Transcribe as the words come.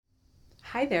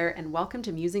Hi there, and welcome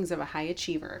to Musings of a High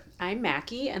Achiever. I'm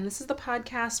Mackie, and this is the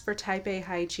podcast for Type A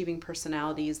high achieving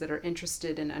personalities that are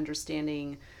interested in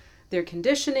understanding their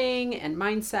conditioning and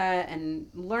mindset and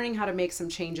learning how to make some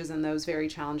changes in those very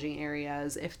challenging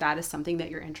areas if that is something that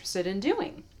you're interested in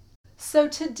doing. So,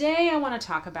 today I want to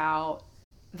talk about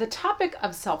the topic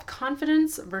of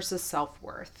self-confidence versus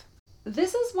self-worth.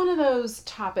 This is one of those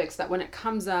topics that when it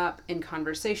comes up in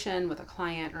conversation with a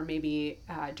client or maybe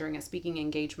during a speaking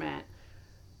engagement,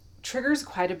 triggers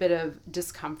quite a bit of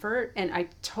discomfort. And I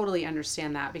totally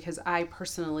understand that because I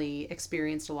personally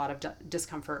experienced a lot of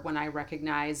discomfort when I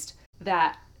recognized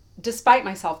that despite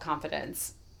my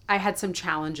self-confidence, I had some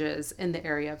challenges in the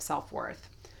area of self-worth.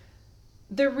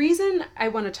 The reason I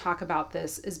want to talk about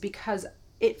this is because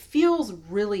it feels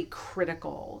really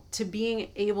critical to being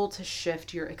able to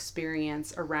shift your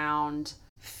experience around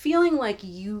feeling like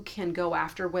you can go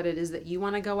after what it is that you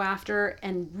want to go after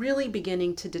and really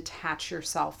beginning to detach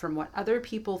yourself from what other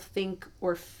people think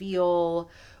or feel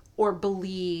or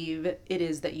believe it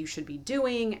is that you should be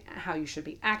doing, how you should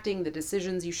be acting, the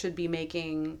decisions you should be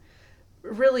making.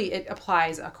 Really, it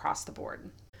applies across the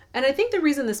board. And I think the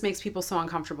reason this makes people so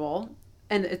uncomfortable,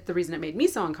 and the reason it made me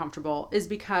so uncomfortable, is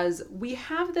because we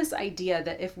have this idea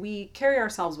that if we carry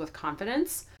ourselves with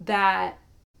confidence, that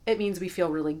it means we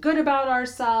feel really good about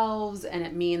ourselves, and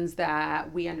it means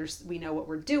that we know what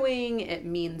we're doing. It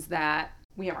means that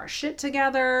we have our shit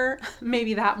together,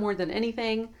 maybe that more than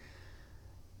anything.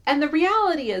 And the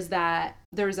reality is that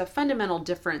there's a fundamental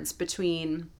difference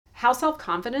between how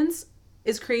self-confidence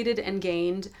is created and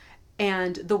gained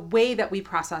and the way that we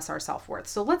process our self-worth.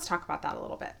 So let's talk about that a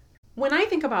little bit. When I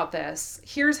think about this,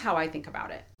 here's how I think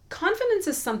about it. Confidence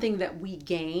is something that we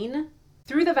gain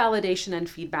through the validation and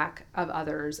feedback of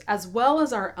others, as well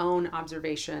as our own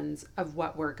observations of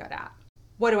what we're good at.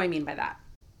 What do I mean by that?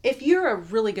 If you're a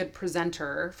really good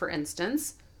presenter, for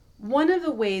instance, one of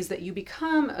the ways that you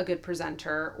become a good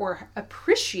presenter or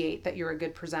appreciate that you're a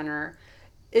good presenter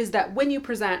is that when you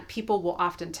present, people will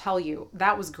often tell you,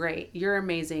 that was great, you're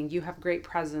amazing, you have great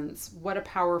presence, what a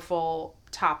powerful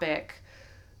topic,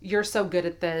 you're so good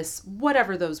at this,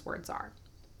 whatever those words are.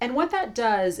 And what that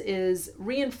does is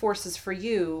reinforces for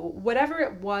you whatever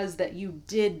it was that you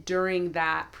did during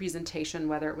that presentation,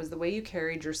 whether it was the way you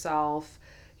carried yourself,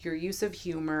 your use of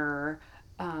humor,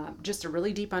 just a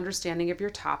really deep understanding of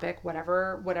your topic,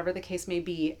 whatever the case may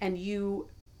be. And you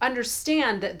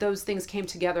understand that those things came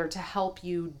together to help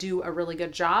you do a really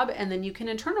good job. And then you can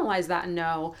internalize that and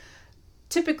know,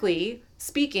 typically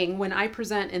speaking, when I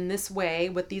present in this way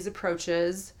with these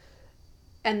approaches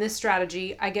and this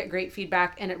strategy, I get great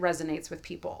feedback and it resonates with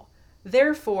people.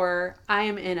 Therefore, I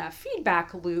am in a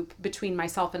feedback loop between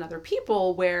myself and other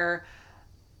people where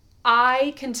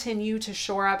I continue to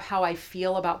shore up how I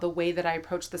feel about the way that I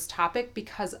approach this topic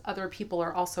because other people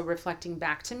are also reflecting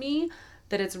back to me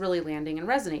that it's really landing and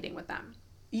resonating with them.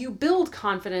 You build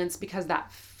confidence because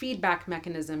that feedback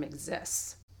mechanism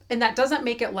exists. And that doesn't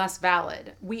make it less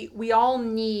valid. We all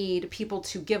need people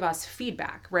to give us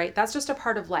feedback, right? That's just a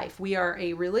part of life. We are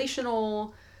a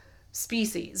relational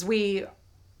species. We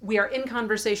are in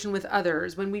conversation with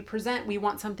others. When we present, we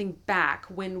want something back.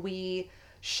 When we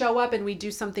show up and we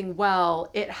do something well,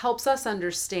 it helps us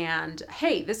understand,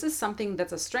 hey, this is something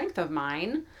that's a strength of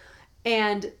mine.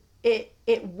 And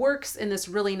it works in this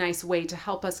really nice way to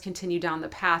help us continue down the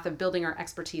path of building our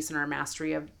expertise and our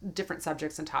mastery of different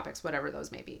subjects and topics, whatever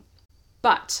those may be.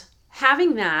 But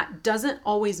having that doesn't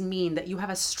always mean that you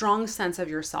have a strong sense of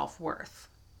your self-worth.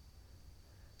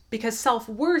 Because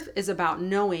self-worth is about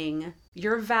knowing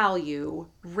your value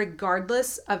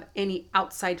regardless of any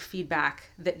outside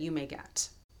feedback that you may get.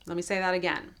 Let me say that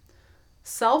again.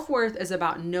 Self-worth is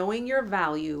about knowing your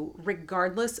value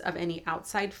regardless of any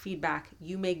outside feedback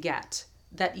you may get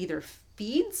that either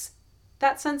feeds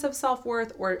that sense of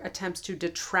self-worth or attempts to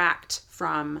detract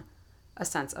from a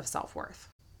sense of self-worth.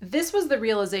 This was the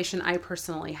realization I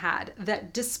personally had,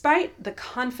 that despite the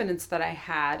confidence that I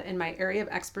had in my area of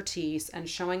expertise and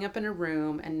showing up in a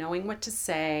room and knowing what to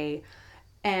say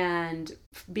and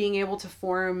being able to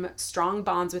form strong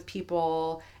bonds with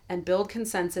people and build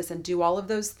consensus and do all of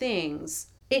those things,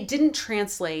 it didn't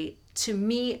translate to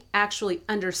me actually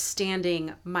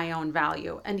understanding my own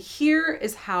value. And here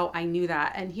is how I knew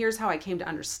that. And here's how I came to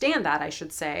understand that, I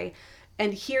should say.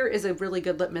 And here is a really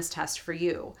good litmus test for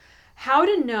you. How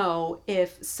to know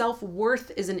if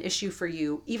self-worth is an issue for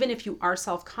you, even if you are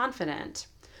self-confident,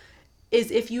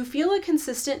 is if you feel a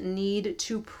consistent need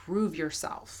to prove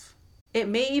yourself. It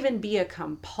may even be a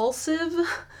compulsive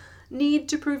need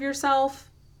to prove yourself,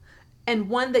 and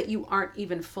one that you aren't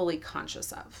even fully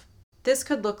conscious of. This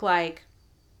could look like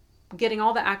getting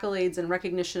all the accolades and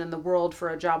recognition in the world for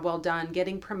a job well done,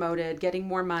 getting promoted, getting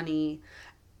more money.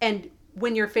 And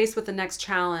when you're faced with the next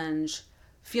challenge,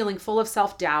 feeling full of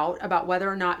self-doubt about whether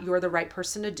or not you're the right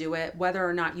person to do it, whether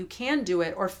or not you can do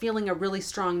it, or feeling a really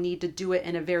strong need to do it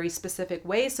in a very specific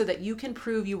way so that you can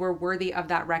prove you were worthy of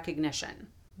that recognition.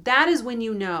 That is when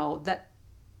you know that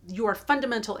your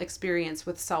fundamental experience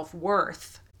with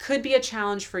self-worth could be a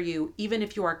challenge for you, even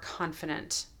if you are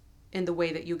confident in the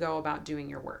way that you go about doing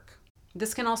your work.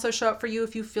 This can also show up for you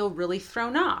if you feel really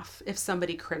thrown off, if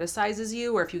somebody criticizes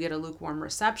you, or if you get a lukewarm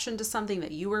reception to something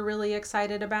that you were really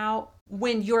excited about.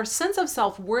 When your sense of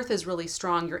self-worth is really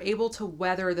strong, you're able to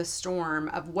weather the storm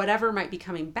of whatever might be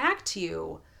coming back to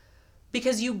you,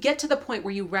 because you get to the point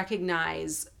where you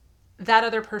recognize that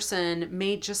other person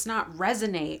may just not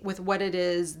resonate with what it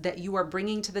is that you are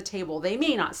bringing to the table. They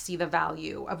may not see the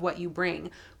value of what you bring,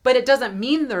 but it doesn't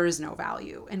mean there is no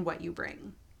value in what you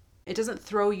bring. It doesn't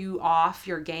throw you off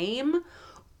your game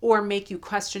or make you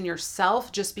question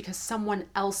yourself just because someone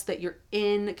else that you're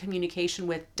in communication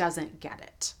with doesn't get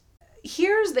it.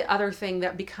 Here's the other thing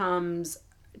that becomes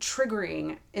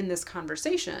triggering in this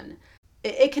conversation.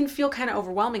 It can feel kind of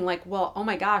overwhelming, like, well, oh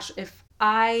my gosh, if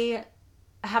I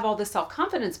have all this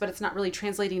self-confidence, but it's not really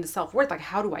translating to self-worth, like,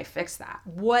 how do I fix that?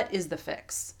 What is the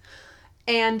fix?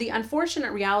 And the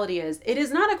unfortunate reality is it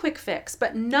is not a quick fix,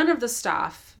 but none of the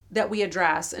stuff that we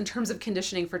address in terms of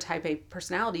conditioning for type A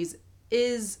personalities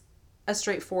is a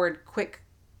straightforward, quick,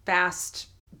 fast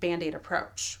Band-Aid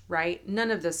approach, right? None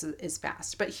of this is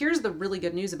fast. But here's the really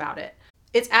good news about it.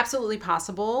 It's absolutely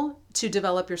possible to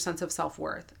develop your sense of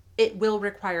self-worth. It will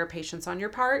require patience on your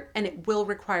part, and it will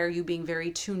require you being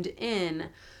very tuned in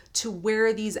to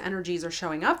where these energies are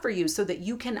showing up for you so that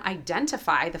you can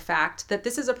identify the fact that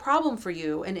this is a problem for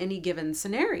you in any given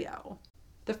scenario.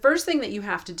 The first thing that you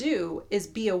have to do is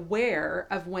be aware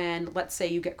of when, let's say,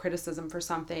 you get criticism for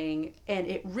something and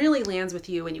it really lands with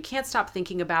you and you can't stop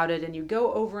thinking about it, and you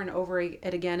go over and over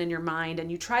it again in your mind,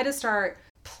 and you try to start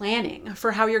planning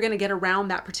for how you're going to get around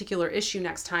that particular issue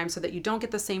next time so that you don't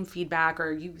get the same feedback,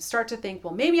 or you start to think,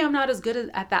 well, maybe I'm not as good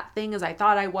at that thing as I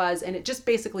thought I was, and it just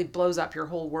basically blows up your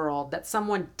whole world that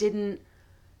someone didn't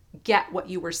get what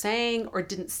you were saying or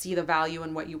didn't see the value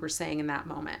in what you were saying in that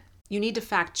moment. You need to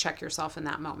fact check yourself in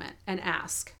that moment and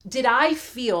ask, did I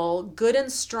feel good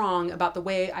and strong about the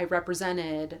way I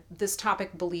represented this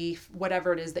topic, belief,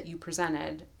 whatever it is that you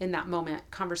presented in that moment,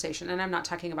 conversation? And I'm not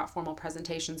talking about formal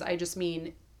presentations. I just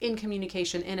mean in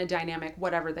communication, in a dynamic,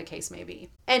 whatever the case may be.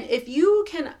 And if you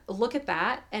can look at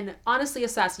that and honestly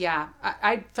assess, yeah,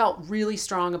 I felt really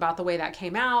strong about the way that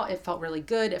came out. It felt really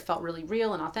good. It felt really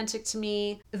real and authentic to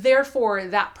me. Therefore,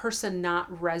 that person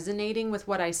not resonating with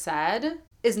what I said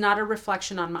is not a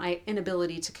reflection on my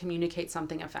inability to communicate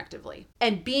something effectively.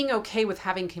 And being okay with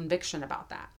having conviction about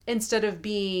that, instead of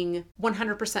being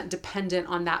 100% dependent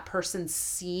on that person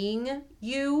seeing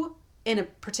you in a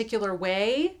particular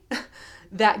way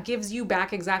that gives you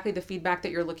back exactly the feedback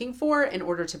that you're looking for in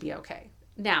order to be okay.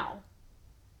 Now,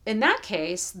 in that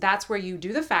case, that's where you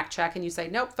do the fact check and you say,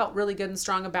 nope, felt really good and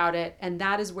strong about it. And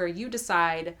that is where you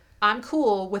decide, I'm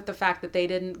cool with the fact that they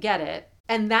didn't get it.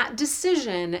 And that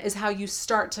decision is how you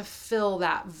start to fill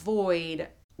that void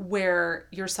where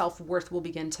your self-worth will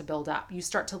begin to build up. You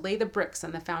start to lay the bricks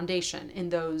and the foundation in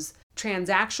those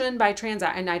transaction by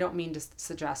transaction. And I don't mean to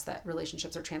suggest that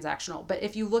relationships are transactional, but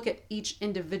if you look at each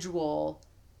individual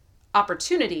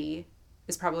opportunity,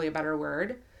 is probably a better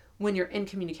word, when you're in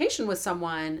communication with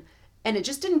someone and it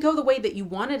just didn't go the way that you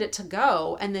wanted it to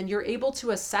go, and then you're able to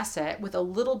assess it with a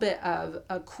little bit of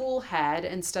a cool head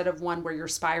instead of one where you're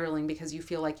spiraling because you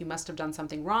feel like you must have done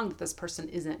something wrong, that this person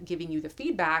isn't giving you the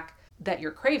feedback that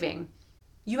you're craving.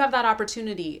 You have that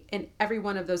opportunity in every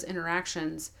one of those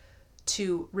interactions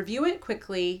to review it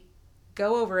quickly,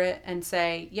 go over it and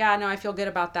say, yeah, no, I feel good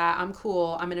about that. I'm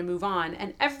cool. I'm going to move on.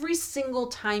 And every single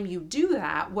time you do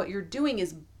that, what you're doing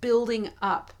is building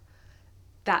up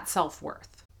that self-worth.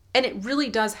 And it really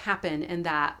does happen in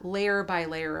that layer by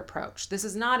layer approach. This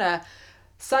is not a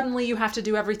suddenly you have to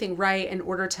do everything right in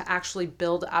order to actually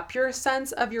build up your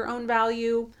sense of your own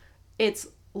value. It's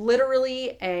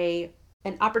literally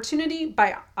an opportunity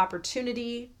by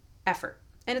opportunity effort.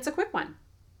 And it's a quick one.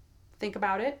 Think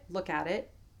about it, look at it.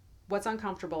 What's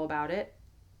uncomfortable about it?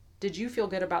 Did you feel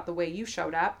good about the way you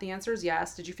showed up? The answer is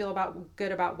yes. Did you feel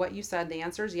good about what you said? The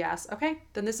answer is yes. Okay,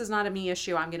 then this is not a me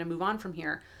issue. I'm going to move on from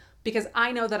here, because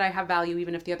I know that I have value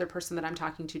even if the other person that I'm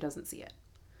talking to doesn't see it.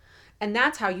 And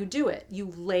that's how you do it.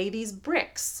 You lay these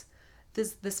bricks,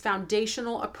 this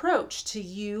foundational approach to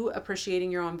you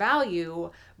appreciating your own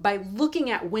value by looking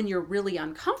at when you're really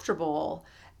uncomfortable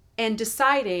and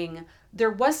deciding,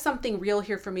 there was something real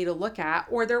here for me to look at,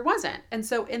 or there wasn't. And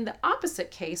so in the opposite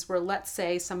case, where let's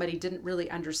say somebody didn't really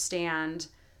understand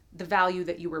the value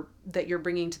that you're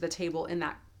bringing to the table in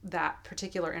that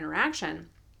particular interaction,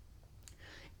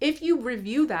 if you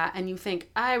review that and you think,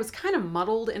 I was kind of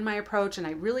muddled in my approach and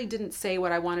I really didn't say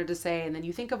what I wanted to say, and then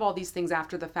you think of all these things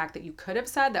after the fact that you could have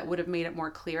said that would have made it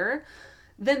more clear,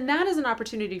 then that is an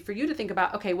opportunity for you to think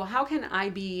about, okay, well, how can I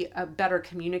be a better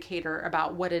communicator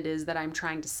about what it is that I'm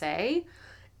trying to say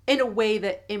in a way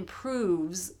that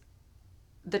improves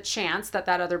the chance that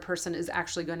that other person is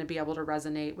actually going to be able to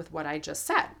resonate with what I just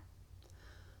said.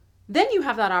 Then you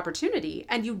have that opportunity,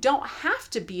 and you don't have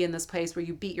to be in this place where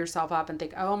you beat yourself up and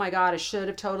think, oh my God, I should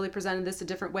have totally presented this a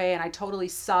different way, and I totally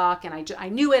suck, and I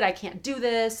knew it, I can't do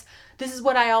this. This is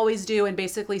what I always do, and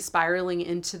basically spiraling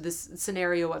into this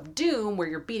scenario of doom where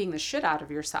you're beating the shit out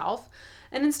of yourself.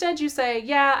 And instead you say,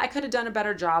 yeah, I could have done a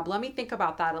better job. Let me think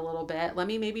about that a little bit. Let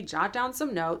me maybe jot down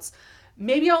some notes.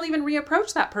 Maybe I'll even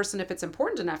reapproach that person if it's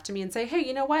important enough to me and say, hey,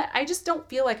 you know what? I just don't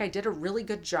feel like I did a really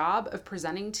good job of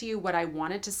presenting to you what I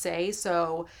wanted to say.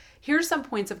 So here's some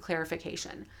points of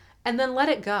clarification. And then let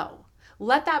it go.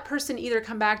 Let that person either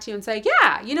come back to you and say,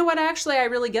 yeah, you know what? Actually, I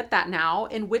really get that now.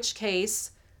 In which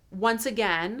case, once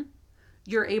again,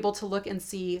 you're able to look and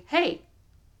see, hey,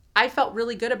 I felt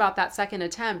really good about that second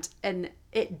attempt, and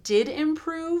it did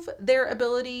improve their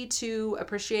ability to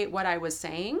appreciate what I was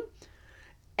saying.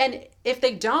 And if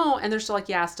they don't, and they're still like,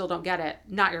 yeah, still don't get it,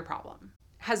 not your problem.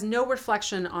 Has no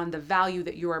reflection on the value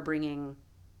that you are bringing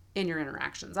in your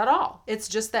interactions at all. It's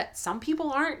just that some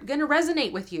people aren't going to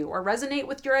resonate with you or resonate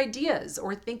with your ideas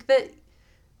or think that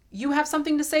you have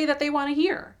something to say that they want to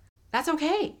hear. That's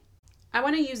okay. I'm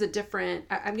going to use a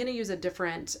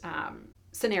different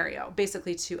scenario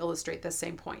basically to illustrate this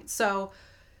same point. So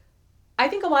I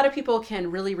think a lot of people can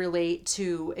really relate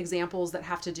to examples that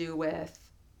have to do with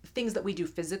things that we do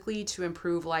physically to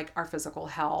improve like our physical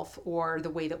health or the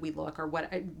way that we look or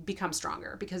what become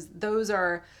stronger, because those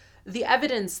are the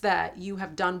evidence that you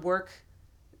have done work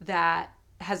that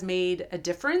has made a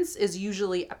difference is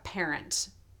usually apparent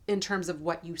in terms of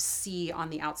what you see on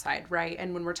the outside, right?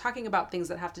 And when we're talking about things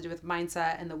that have to do with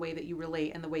mindset and the way that you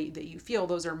relate and the way that you feel,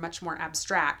 those are much more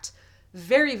abstract,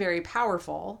 very, very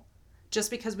powerful.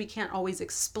 Just because we can't always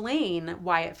explain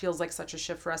why it feels like such a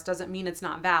shift for us doesn't mean it's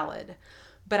not valid.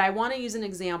 But I want to use an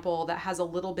example that has a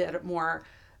little bit more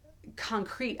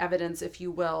concrete evidence, if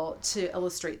you will, to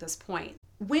illustrate this point.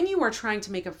 When you are trying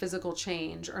to make a physical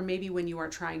change, or maybe when you are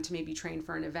trying to maybe train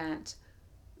for an event,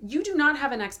 you do not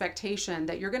have an expectation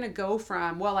that you're going to go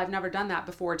from, well, I've never done that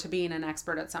before, to being an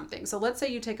expert at something. So let's say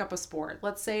you take up a sport.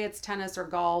 Let's say it's tennis or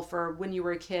golf, or when you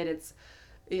were a kid,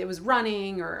 it was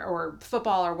running or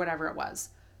football or whatever it was.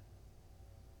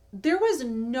 There was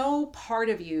no part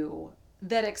of you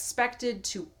that expected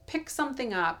to pick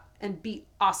something up and be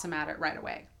awesome at it right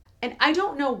away. And I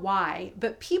don't know why,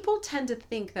 but people tend to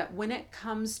think that when it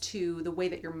comes to the way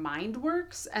that your mind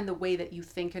works and the way that you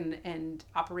think and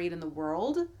operate in the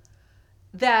world,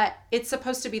 that it's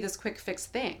supposed to be this quick fix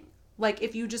thing. Like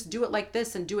if you just do it like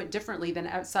this and do it differently,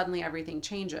 then suddenly everything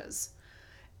changes.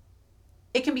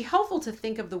 It can be helpful to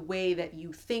think of the way that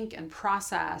you think and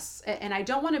process. And I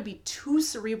don't want to be too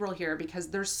cerebral here because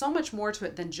there's so much more to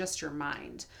it than just your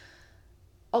mind.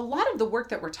 A lot of the work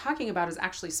that we're talking about is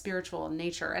actually spiritual in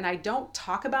nature. And I don't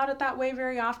talk about it that way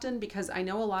very often because I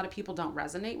know a lot of people don't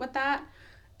resonate with that.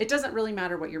 It doesn't really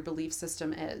matter what your belief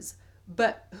system is.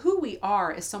 But who we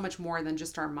are is so much more than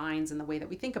just our minds and the way that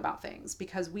we think about things,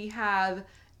 because we have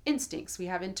instincts, we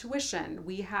have intuition,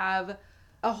 we have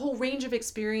a whole range of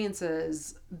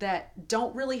experiences that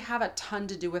don't really have a ton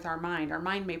to do with our mind. Our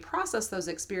mind may process those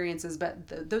experiences, but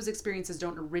those experiences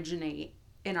don't originate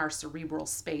in our cerebral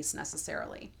space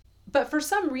necessarily. But for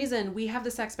some reason, we have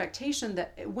this expectation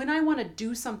that when I want to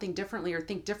do something differently or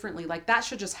think differently, like that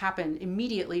should just happen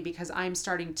immediately because I'm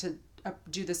starting to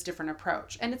do this different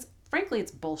approach. And frankly,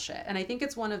 it's bullshit. And I think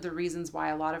it's one of the reasons why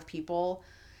a lot of people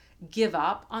give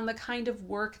up on the kind of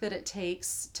work that it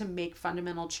takes to make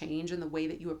fundamental change in the way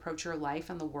that you approach your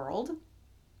life and the world,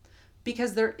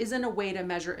 because there isn't a way to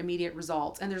measure immediate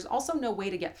results. And there's also no way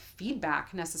to get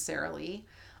feedback necessarily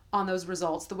on those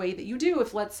results the way that you do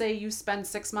if, let's say, you spend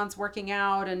 6 months working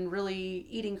out and really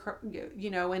eating,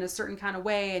 in a certain kind of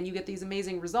way, and you get these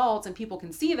amazing results and people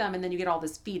can see them, and then you get all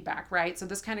this feedback, right? So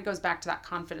this kind of goes back to that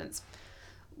confidence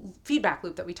feedback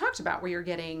loop that we talked about, where you're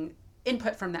getting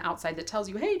input from the outside that tells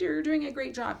you, hey, you're doing a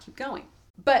great job, keep going.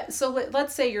 But so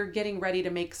let's say you're getting ready to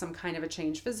make some kind of a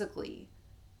change physically.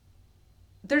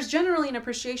 There's generally an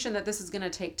appreciation that this is going to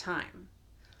take time.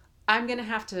 I'm going to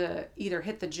have to either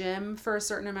hit the gym for a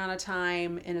certain amount of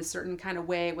time in a certain kind of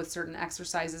way with certain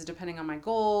exercises depending on my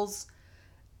goals,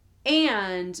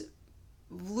 and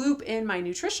loop in my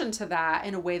nutrition to that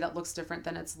in a way that looks different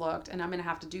than it's looked. And I'm going to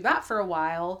have to do that for a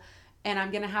while. And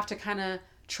I'm going to have to kind of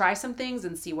try some things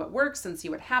and see what works and see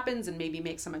what happens and maybe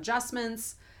make some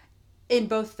adjustments in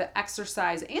both the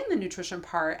exercise and the nutrition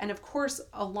part. And of course,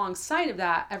 alongside of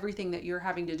that, everything that you're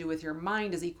having to do with your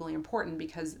mind is equally important,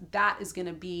 because that is going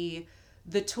to be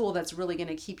the tool that's really going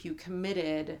to keep you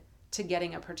committed to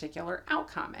getting a particular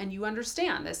outcome. And you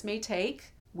understand this may take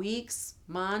weeks,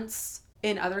 months,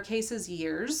 in other cases,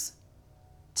 years,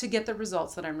 to get the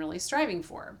results that I'm really striving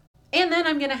for. And then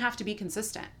I'm going to have to be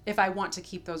consistent if I want to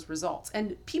keep those results.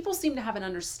 And people seem to have an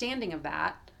understanding of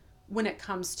that when it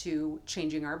comes to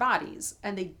changing our bodies.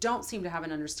 And they don't seem to have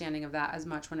an understanding of that as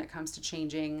much when it comes to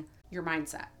changing your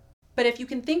mindset. But if you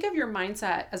can think of your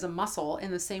mindset as a muscle in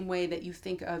the same way that you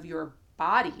think of your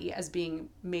body as being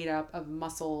made up of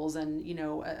muscles and, you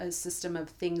know, a system of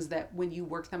things that when you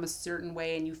work them a certain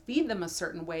way and you feed them a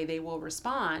certain way, they will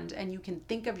respond, and you can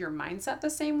think of your mindset the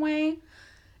same way,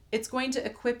 it's going to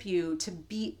equip you to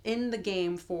be in the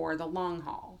game for the long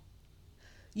haul.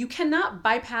 You cannot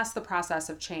bypass the process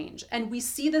of change. And we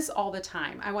see this all the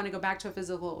time. I want to go back to a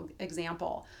physical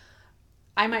example.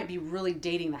 I might be really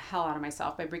dating the hell out of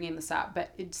myself by bringing this up,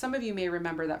 but some of you may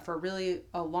remember that for really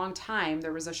a long time,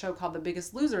 there was a show called The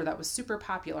Biggest Loser that was super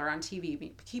popular on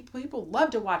TV. People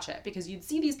loved to watch it because you'd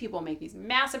see these people make these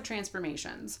massive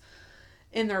transformations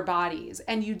in their bodies,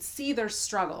 and you'd see their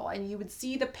struggle, and you would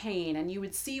see the pain, and you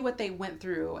would see what they went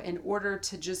through in order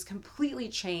to just completely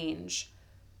change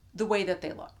the way that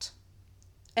they looked.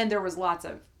 And there was lots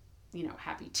of, you know,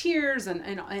 happy tears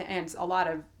and a lot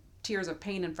of tears of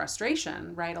pain and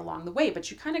frustration right along the way, but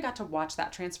you kind of got to watch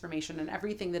that transformation and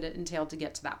everything that it entailed to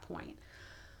get to that point.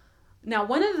 Now,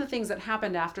 one of the things that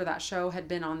happened after that show had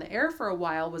been on the air for a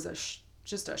while was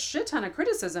just a shit ton of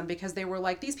criticism, because they were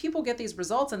like, these people get these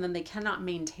results and then they cannot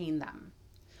maintain them,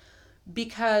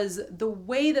 because the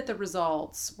way that the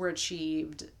results were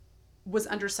achieved was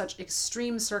under such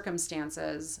extreme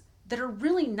circumstances that are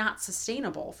really not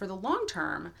sustainable for the long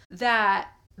term, that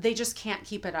they just can't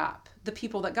keep it up. The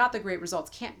people that got the great results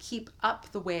can't keep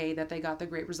up the way that they got the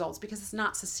great results because it's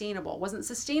not sustainable. It wasn't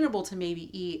sustainable to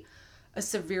maybe eat a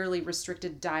severely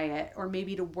restricted diet, or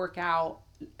maybe to work out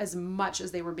as much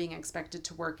as they were being expected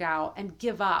to work out and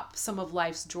give up some of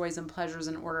life's joys and pleasures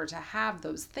in order to have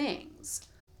those things.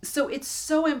 So it's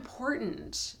so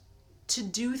important to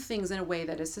do things in a way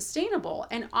that is sustainable.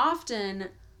 And often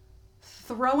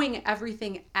throwing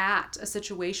everything at a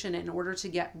situation in order to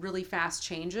get really fast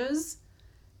changes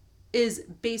is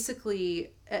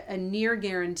basically a near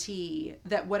guarantee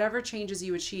that whatever changes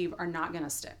you achieve are not going to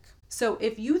stick. So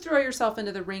if you throw yourself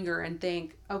into the ringer and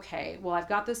think, okay, well, I've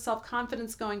got this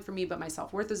self-confidence going for me, but my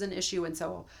self-worth is an issue, and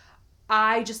so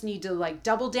I just need to like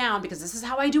double down because this is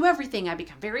how I do everything. I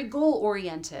become very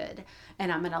goal-oriented,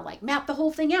 and I'm going to like map the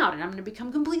whole thing out, and I'm going to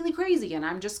become completely crazy, and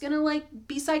I'm just going to like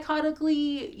be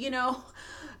psychotically, you know,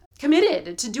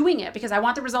 committed to doing it because I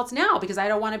want the results now, because I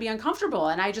don't want to be uncomfortable,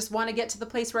 and I just want to get to the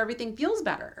place where everything feels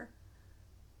better.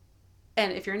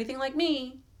 And if you're anything like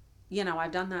me, you know,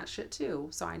 I've done that shit too,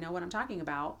 so I know what I'm talking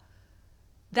about.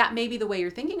 That may be the way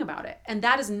you're thinking about it. And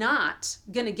that is not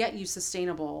going to get you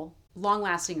sustainable,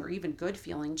 long-lasting, or even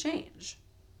good-feeling change.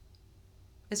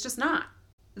 It's just not.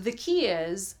 The key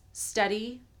is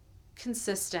steady,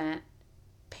 consistent,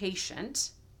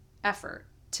 patient effort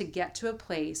to get to a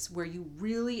place where you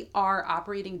really are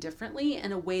operating differently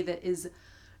in a way that is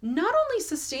not only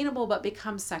sustainable, but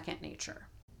becomes second nature.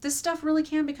 This stuff really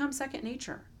can become second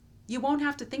nature. You won't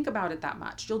have to think about it that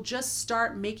much. You'll just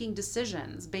start making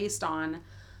decisions based on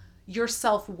your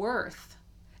self-worth,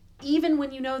 even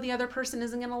when you know the other person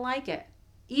isn't going to like it.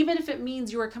 Even if it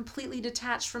means you are completely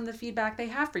detached from the feedback they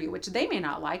have for you, which they may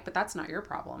not like, but that's not your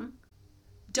problem.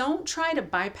 Don't try to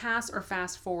bypass or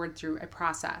fast forward through a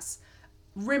process.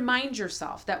 Remind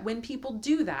yourself that when people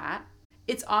do that,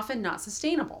 it's often not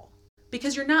sustainable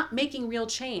because you're not making real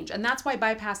change. And that's why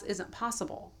bypass isn't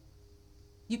possible.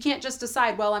 You can't just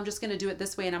decide, well, I'm just going to do it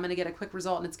this way and I'm going to get a quick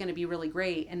result and it's going to be really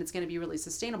great and it's going to be really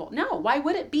sustainable. No, why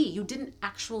would it be? You didn't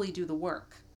actually do the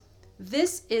work.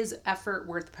 This is effort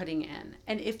worth putting in.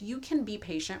 And if you can be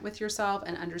patient with yourself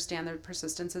and understand that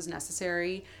persistence is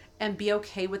necessary and be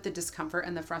okay with the discomfort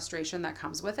and the frustration that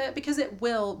comes with it, because it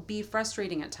will be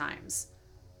frustrating at times.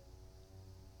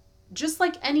 Just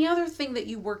like any other thing that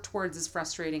you work towards is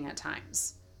frustrating at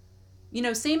times. You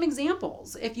know, same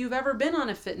examples. If you've ever been on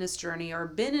a fitness journey or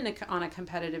been on a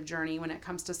competitive journey when it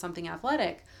comes to something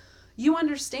athletic, you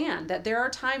understand that there are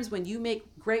times when you make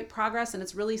great progress and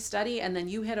it's really steady, and then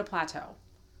you hit a plateau.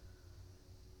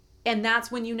 And that's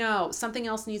when you know something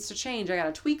else needs to change. I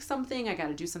got to tweak something. I got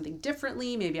to do something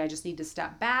differently. Maybe I just need to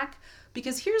step back.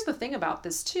 Because here's the thing about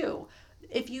this too.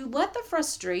 If you let the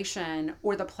frustration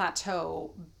or the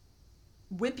plateau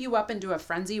whip you up into a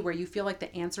frenzy where you feel like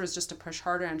the answer is just to push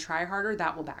harder and try harder,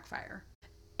 that will backfire.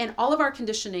 And all of our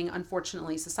conditioning,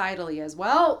 unfortunately, societally is,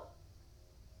 well,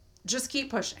 just keep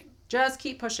pushing. Just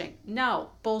keep pushing. No,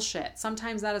 bullshit.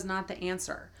 Sometimes that is not the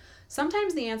answer.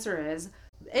 Sometimes the answer is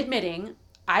admitting,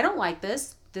 I don't like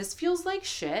this. This feels like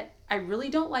shit. I really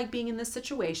don't like being in this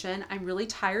situation. I'm really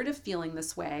tired of feeling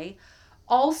this way.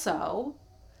 Also,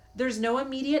 there's no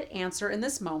immediate answer in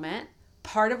this moment.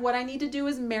 Part of what I need to do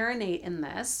is marinate in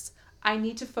this. I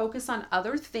need to focus on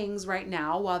other things right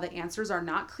now while the answers are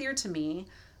not clear to me.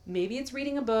 Maybe it's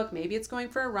reading a book. Maybe it's going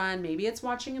for a run. Maybe it's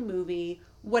watching a movie.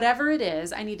 Whatever it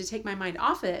is, I need to take my mind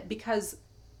off it, because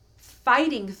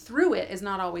fighting through it is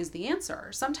not always the answer.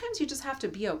 Sometimes you just have to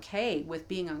be okay with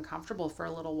being uncomfortable for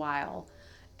a little while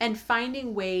and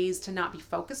finding ways to not be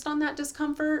focused on that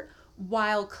discomfort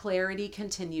while clarity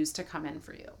continues to come in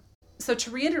for you. So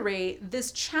to reiterate,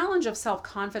 this challenge of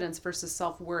self-confidence versus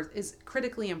self-worth is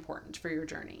critically important for your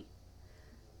journey.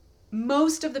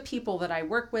 Most of the people that I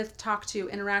work with, talk to,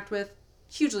 interact with,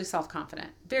 hugely self-confident,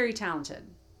 very talented,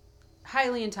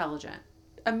 highly intelligent,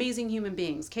 amazing human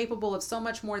beings, capable of so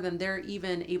much more than they're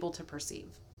even able to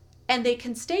perceive. And they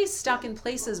can stay stuck in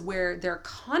places where their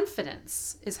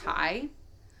confidence is high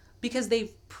because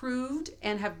they've proved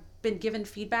and have been given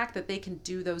feedback that they can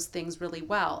do those things really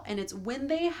well. And it's when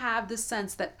they have the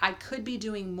sense that I could be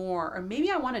doing more, or maybe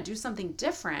I want to do something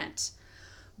different,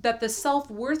 that the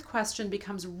self-worth question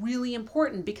becomes really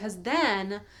important, because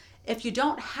then if you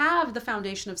don't have the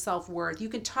foundation of self-worth, you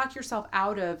can talk yourself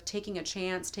out of taking a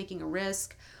chance, taking a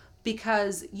risk,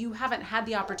 because you haven't had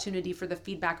the opportunity for the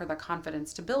feedback or the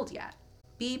confidence to build yet.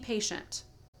 Be patient.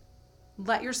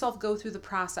 Let yourself go through the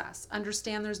process.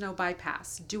 Understand there's no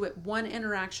bypass. Do it one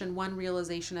interaction, one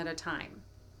realization at a time.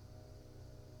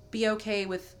 Be okay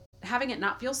with having it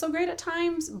not feel so great at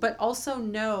times, but also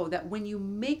know that when you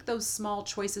make those small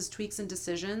choices, tweaks, and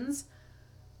decisions,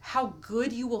 how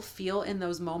good you will feel in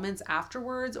those moments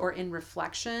afterwards or in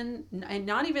reflection. And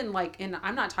not even like,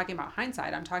 I'm not talking about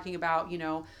hindsight. I'm talking about,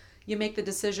 you make the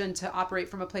decision to operate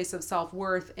from a place of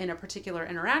self-worth in a particular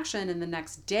interaction, and the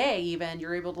next day even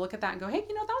you're able to look at that and go, hey,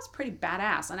 that was pretty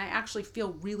badass. And I actually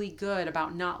feel really good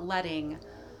about not letting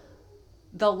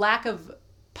the lack of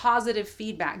positive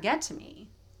feedback get to me.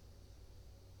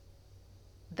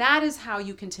 That is how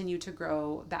you continue to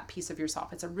grow that piece of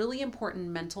yourself. It's a really important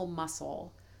mental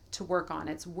muscle to work on.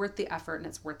 It's worth the effort and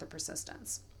it's worth the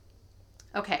persistence.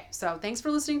 Okay, so thanks for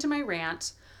listening to my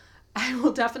rant. I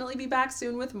will definitely be back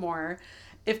soon with more.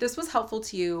 If this was helpful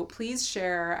to you, please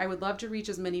share. I would love to reach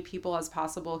as many people as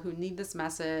possible who need this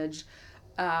message.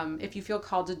 If you feel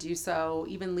called to do so,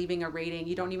 even leaving a rating,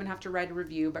 you don't even have to write a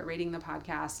review, but rating the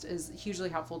podcast is hugely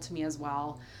helpful to me as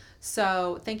well.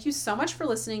 So thank you so much for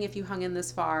listening if you hung in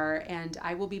this far, and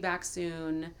I will be back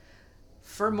soon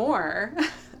for more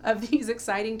of these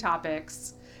exciting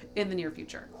topics in the near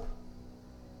future.